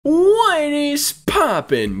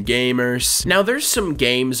poppin', gamers? Now, there's some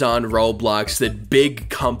games on Roblox that big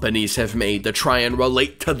companies have made to try and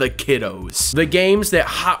relate to the kiddos. The games that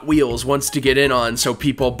Hot Wheels wants to get in on so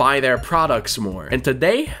people buy their products more. And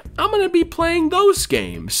today, I'm gonna be playing those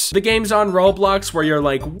games. The games on Roblox where you're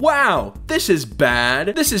like, wow, this is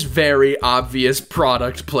bad. This is very obvious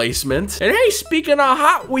product placement. And hey, speaking of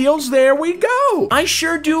Hot Wheels, there we go. I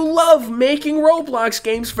sure do love making Roblox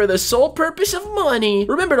games for the sole purpose of money.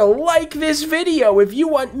 Remember to like this video if you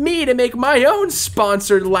want me to make my own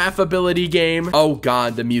sponsored Laughability game. Oh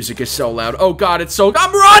God, the music is so loud. Oh God, it's so,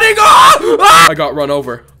 I'm running! Ah! I got run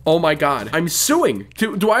over. Oh my God, I'm suing.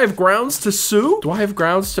 Do I have grounds to sue? Do I have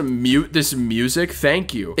grounds to mute this music?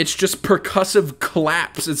 Thank you. It's just percussive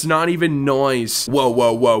claps. It's not even noise. Whoa,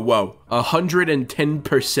 whoa, whoa, whoa.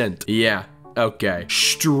 110%. Yeah. Okay.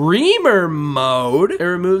 Streamer mode. It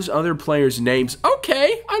removes other players' names.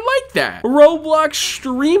 Okay, I like that. Roblox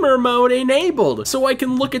streamer mode enabled. So I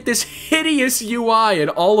can look at this hideous UI in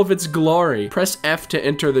all of its glory. Press F to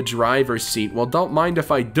enter the driver's seat. Well, don't mind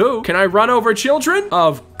if I do. Can I run over children?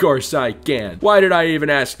 Of course I can. Why did I even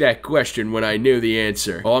ask that question when I knew the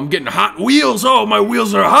answer? Oh, I'm getting Hot Wheels. Oh, my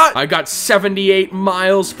wheels are hot. I got 78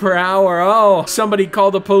 miles per hour. Oh, somebody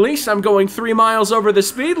call the police. I'm going 3 miles over the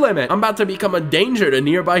speed limit. I'm about to become a danger to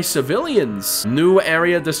nearby civilians. New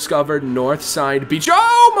area discovered, North Side Beach.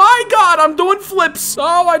 Oh my God, I'm doing flips.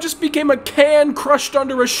 Oh, I just became a can crushed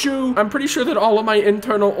under a shoe. I'm pretty sure that all of my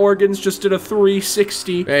internal organs just did a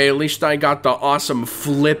 360. Hey, at least I got the awesome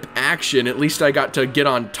flip action. At least I got to get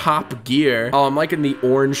on top gear. Oh, I'm liking the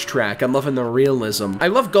orange track. I'm loving the realism. I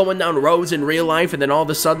love going down roads in real life and then all of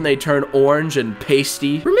a sudden they turn orange and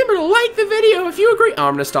pasty. Remember to like the video if you agree. Oh,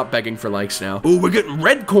 I'm gonna stop begging for likes now. Ooh, we're getting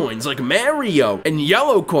red coins like Mario and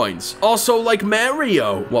yellow coins also like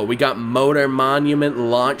Mario. Well, we got Motor Monument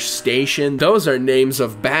Launch Station. Those are names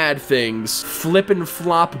of bad things. Flip and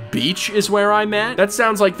Flop Beach is where I'm at. That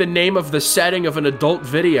sounds like the name of the setting of an adult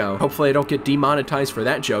video. Hopefully I don't get demonetized for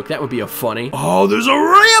that joke. That would be a funny. Oh, there's a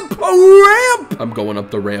ramp! A ramp! I'm going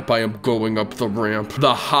up the ramp. I am going up the ramp.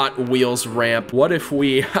 The Hot Wheels ramp. What if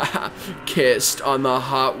we kissed on the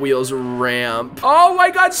Hot Wheels ramp? Oh my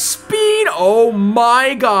God, speed! Oh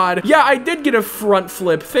my God. Yeah, I did get a front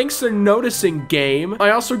flip. Thanks for noticing, game.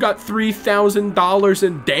 I also got $3,000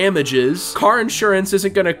 in damages. Car insurance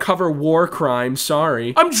isn't gonna cover war crime,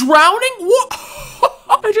 sorry. I'm drowning? What?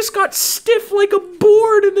 I just got stiff like a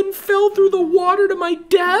board and then fell through the water to my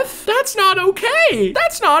death. That's not okay.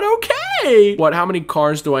 That's not okay. What, how many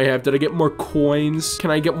cars do I have? Did I get more coins?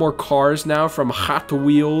 Can I get more cars now from Hot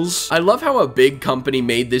Wheels? I love how a big company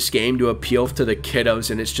made this game to appeal to the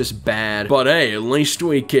kiddos and it's just bad. But hey, at least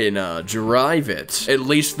we can drive it. At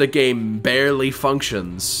least the game barely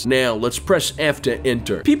functions. Now, let's press F to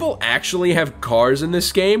enter. People actually have cars in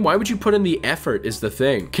this game? Why would you put in the effort is the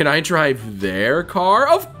thing. Can I drive their car?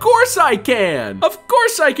 Of course I can! Of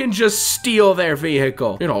course I can just steal their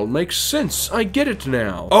vehicle. It all makes sense. I get it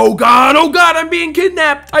now. Oh God, I'm being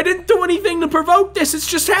kidnapped. I didn't do anything to provoke this. It's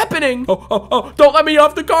just happening. Oh, don't let me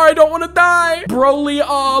off the car. I don't want to die. Broly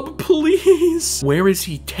Ob, please. Where is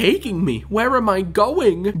he taking me? Where am I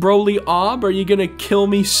going? Broly Ob, are you gonna kill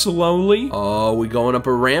me slowly? Oh, we going up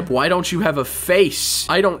a ramp? Why don't you have a face?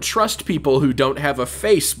 I don't trust people who don't have a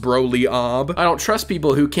face, Broly Ob. I don't trust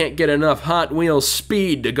people who can't get enough Hot Wheels speed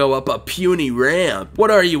to go up a puny ramp. What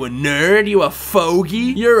are you, a nerd? You a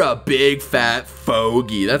fogey? You're a big fat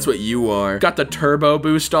fogey. That's what you are. Got the turbo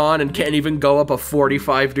boost on and can't even go up a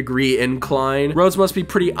 45-degree incline. Roads must be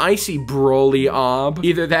pretty icy, Broly Ob.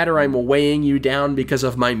 Either that or I'm weighing you down because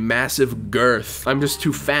of my massive girth. I'm just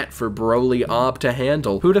too fat for Broly Ob to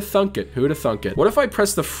handle. Who'da thunk it? Who'da thunk it? What if I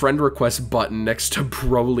press the friend request button next to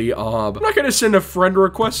Broly Ob? I'm not gonna send a friend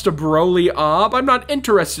request to Broly Ob. I'm not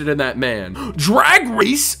interested in that man. Drag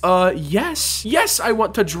race? Yes. Yes, I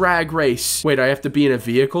want to drag race. Wait, I have to be in a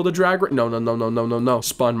vehicle to drag race? No.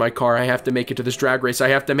 Spawn my car. I have to make it to this drag race. I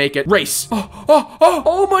have to make it. Race.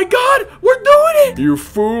 Oh my God. We're doing it. You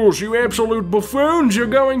fools, you absolute buffoons. You're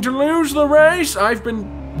going to lose the race. I've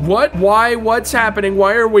been... What? Why? What's happening?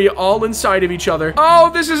 Why are we all inside of each other? Oh,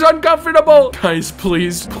 this is uncomfortable. Guys,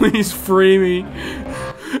 please free me.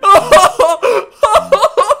 Oh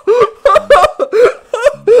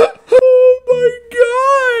my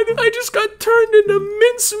God! I just got turned into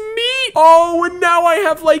mincemeat! Oh, and now I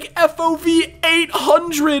have like FOV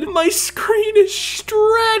 800. My screen is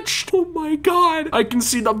stretched. Oh my God. I can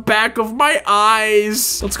see the back of my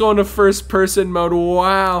eyes. Let's go into first person mode.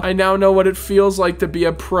 Wow. I now know what it feels like to be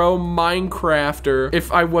a pro Minecrafter.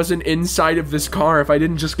 If I wasn't inside of this car, if I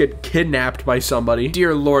didn't just get kidnapped by somebody.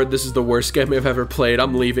 Dear Lord, this is the worst game I've ever played.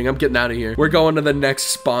 I'm leaving. I'm getting out of here. We're going to the next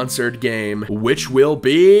sponsored game, which will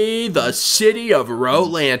be the City of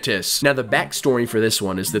Rolantis. Now, the backstory for this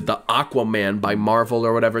one is that the Aquaman by Marvel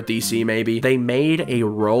or whatever, DC maybe, they made a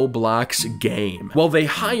Roblox game. Well, they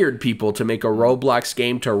hired people to make a Roblox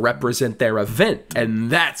game to represent their event,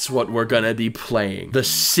 and that's what we're gonna be playing. The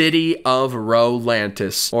City of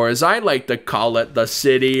Rolantis, or as I like to call it, the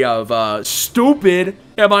City of, stupid.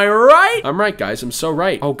 Am I right? I'm right, guys. I'm so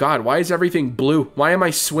right. Oh God, why is everything blue? Why am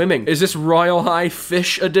I swimming? Is this Royal High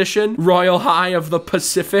Fish Edition? Royal High of the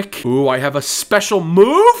Pacific? Ooh, I have a special move?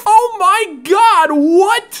 Oh my God,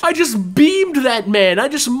 what? I just beamed that man. I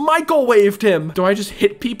just microwaved him. Do I just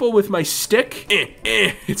hit people with my stick?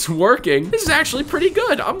 It's working. This is actually pretty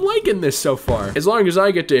good. I'm liking this so far. As long as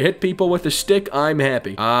I get to hit people with a stick, I'm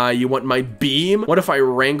happy. You want my beam? What if I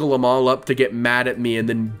wrangle them all up to get mad at me and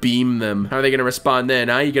then beam them? How are they gonna respond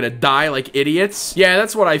then? Are you gonna die like idiots? Yeah,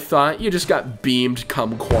 that's what I thought. You just got beamed,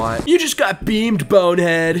 kumquat. You just got beamed,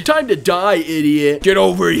 bonehead. Time to die, idiot. Get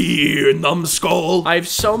over here, numbskull. I have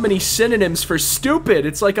so many synonyms for stupid.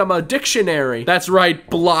 It's like I'm a dictionary. That's right,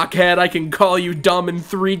 blockhead. I can call you dumb in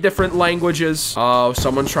 3 different languages. Oh,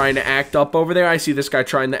 someone trying to act up over there. I see this guy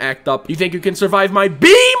trying to act up. You think you can survive my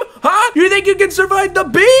beam? Huh? You think you can survive the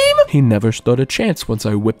beam? He never stood a chance once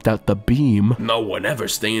I whipped out the beam. No one ever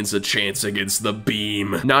stands a chance against the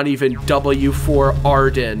beam. Not even W4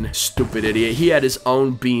 Arden. Stupid idiot. He had his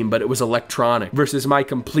own beam, but it was electronic versus my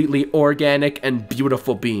completely organic and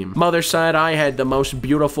beautiful beam. Mother said I had the most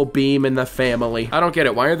beautiful beam in the family. I don't get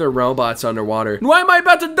it. Why are there robots underwater? Why am I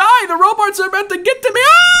about to die? The robots are about to get to me.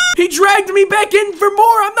 Ah! He dragged me back in for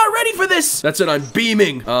more. I'm not ready for this. That's it. I'm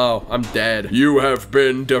beaming. Oh, I'm dead. You have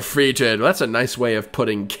been defeated. Well, that's a nice way of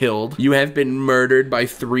putting killed. You have been murdered by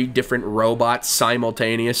 3 different robots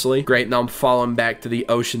simultaneously. Great. Now I'm falling back to the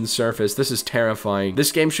ocean surface. This is terrifying.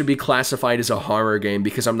 This game should be classified as a horror game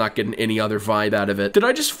because I'm not getting any other vibe out of it. Did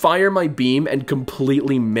I just fire my beam and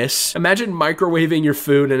completely miss? Imagine microwaving your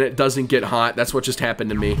food and it doesn't get hot. That's what just happened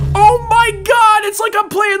to me. Oh my God! It's like I'm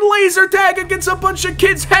playing laser tag against a bunch of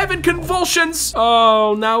kids having convulsions.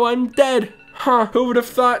 Oh, now I'm dead. Huh, who would have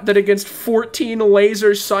thought that against 14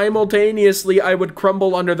 lasers simultaneously, I would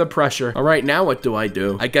crumble under the pressure? All right, now what do?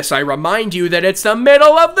 I guess I remind you that it's the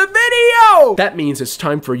middle of the video! That means it's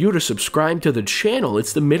time for you to subscribe to the channel.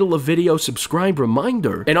 It's the middle of video subscribe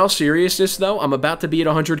reminder. In all seriousness though, I'm about to be at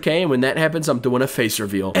 100K, and when that happens, I'm doing a face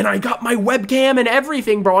reveal. And I got my webcam and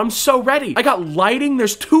everything, bro. I'm so ready. I got lighting.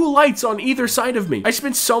 There's 2 lights on either side of me. I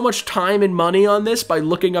spent so much time and money on this by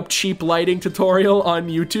looking up cheap lighting tutorial on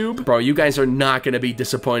YouTube. Bro, you guys are not gonna be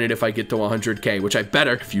disappointed if I get to 100K, which I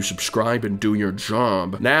better if you subscribe and do your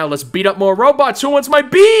job. Now let's beat up more robots. Who wants my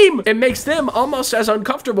beam? It makes them almost as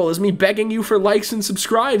uncomfortable as me begging you for likes and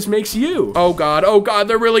subscribes makes you. Oh God,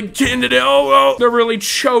 they're really getting it. Oh, they're really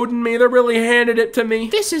choding me. They're really handed it to me.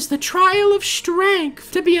 This is the trial of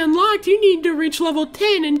strength. To be unlocked, you need to reach level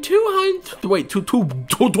 10 and 200. Wait,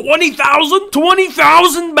 20,000?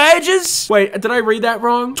 20,000 badges? Wait, did I read that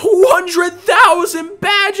wrong? 200,000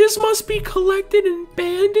 badges must be collected in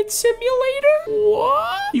Bandit Simulator?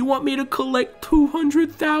 What? You want me to collect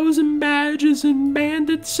 200,000 badges in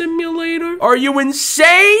Bandit Simulator? Are you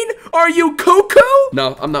insane? Are you cuckoo?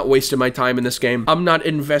 No, I'm not wasting my time in this game. I'm not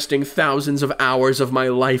investing thousands of hours of my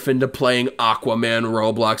life into playing Aquaman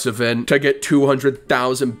Roblox event to get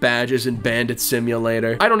 200,000 badges in Bandit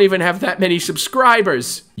Simulator. I don't even have that many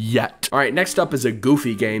subscribers yet. All right, next up is a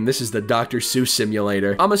goofy game. This is the Dr Seuss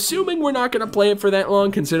simulator. I'm assuming we're not gonna play it for that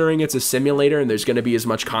long considering it's a simulator and there's gonna be as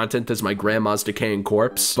much content as my grandma's decaying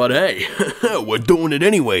corpse. But hey, we're doing it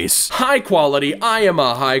anyways. High quality. I am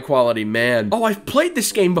a high quality man. Oh, I've played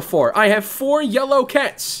this game before. I have 4 yellow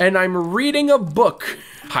cats and I'm reading a book.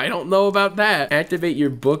 I don't know about that. Activate your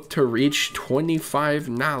book to reach 25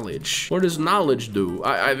 knowledge. What does knowledge do?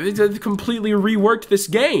 I completely reworked this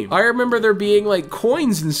game. I remember there being like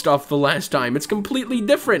coins and stuff the last time. It's completely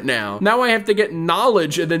different now. Now I have to get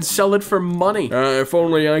knowledge and then sell it for money. If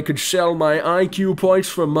only I could sell my IQ points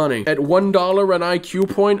for money. At $1 an IQ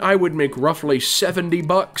point, I would make roughly 70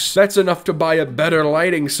 bucks. That's enough to buy a better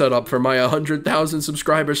lighting setup for my 100,000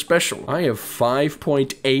 subscriber special. I have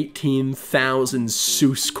 5.18 thousand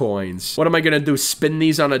Seuss Seuss coins. What am I gonna do, spin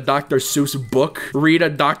these on a Dr. Seuss book? Read a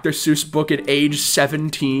Dr. Seuss book at age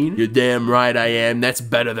 17? You're damn right I am. That's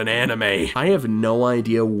better than anime. I have no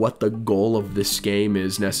idea what the goal of this game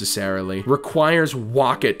is necessarily. Requires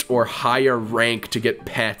Wocket or higher rank to get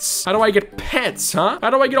pets. How do I get pets, huh? How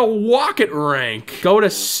do I get a Wocket rank? Go to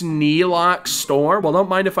Sneelock store? Well, don't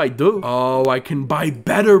mind if I do. Oh, I can buy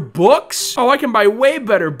better books? Oh, I can buy way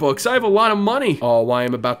better books. I have a lot of money. Oh, I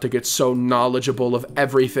am about to get so knowledgeable of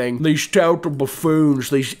everything. These total buffoons,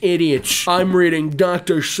 these idiots. I'm reading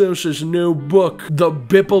Dr. Seuss's new book, The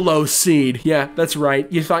Bipolo Seed. Yeah, that's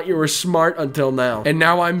right. You thought you were smart until now. And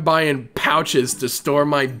now I'm buying pouches to store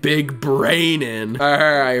my big brain in.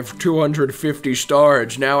 I have 250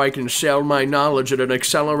 storage. Now I can sell my knowledge at an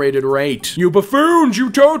accelerated rate. You buffoons, you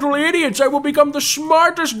total idiots. I will become the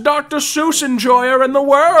smartest Dr. Seuss enjoyer in the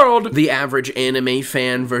world. The average anime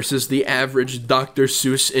fan versus the average Dr.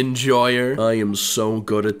 Seuss enjoyer. I am so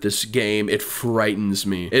good at this game. It frightens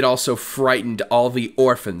me. It also frightened all the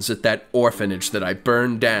orphans at that orphanage that I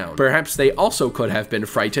burned down. Perhaps they also could have been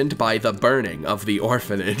frightened by the burning of the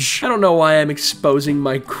orphanage. I don't know why I'm exposing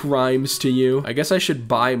my crimes to you. I guess I should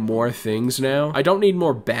buy more things now. I don't need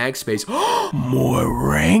more bag space. More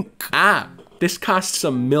rank? Ah. This costs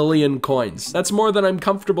 1,000,000 coins. That's more than I'm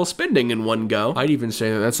comfortable spending in one go. I'd even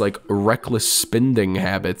say that that's like reckless spending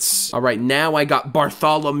habits. All right, now I got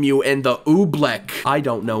Bartholomew and the Oobleck. I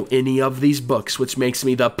don't know any of these books, which makes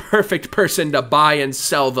me the perfect person to buy and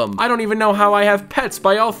sell them. I don't even know how I have pets.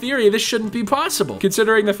 By all theory, this shouldn't be possible,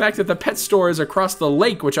 considering the fact that the pet store is across the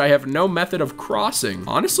lake, which I have no method of crossing.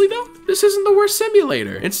 Honestly though, this isn't the worst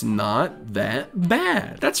simulator. It's not that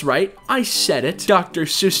bad. That's right, I said it. Dr.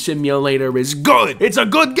 Seuss Simulator is good. It's a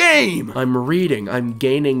good game. I'm reading, I'm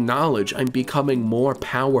gaining knowledge, I'm becoming more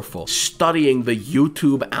powerful, studying the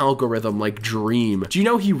YouTube algorithm like Dream. Do you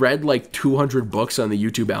know he read like 200 books on the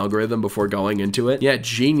YouTube algorithm before going into it? Yeah,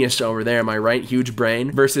 genius over there, am I right? Huge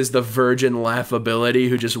brain. Versus the virgin Laughability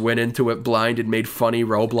who just went into it blind and made funny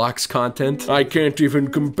Roblox content. I can't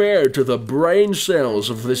even compare to the brain cells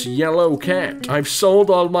of this yellow cat. I've sold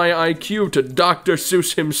all my IQ to Dr.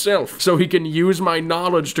 Seuss himself so he can use my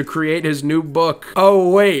knowledge to create his new book. Oh,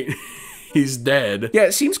 wait. He's dead. Yeah,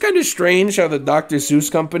 it seems kind of strange how the Dr. Seuss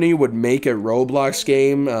company would make a Roblox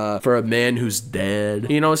game for a man who's dead.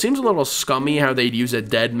 You know, it seems a little scummy how they'd use a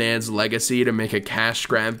dead man's legacy to make a cash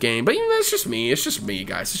grab game, but you know, it's just me. It's just me,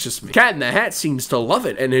 guys. It's just me. Cat in the Hat seems to love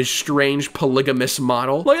it and his strange polygamous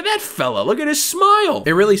model. Look at that fella. Look at his smile.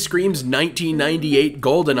 It really screams 1998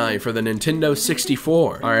 GoldenEye for the Nintendo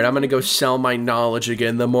 64. All right, I'm gonna go sell my knowledge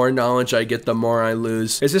again. The more knowledge I get, the more I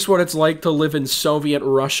lose. Is this what it's like to live in Soviet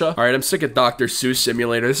Russia? All right, I'm sick at Dr. Seuss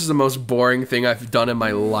Simulator. This is the most boring thing I've done in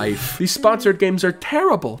my life. These sponsored games are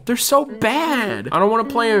terrible. They're so bad. I don't want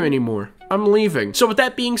to play them anymore. I'm leaving. So with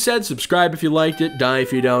that being said, subscribe if you liked it, die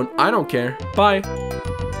if you don't. I don't care. Bye.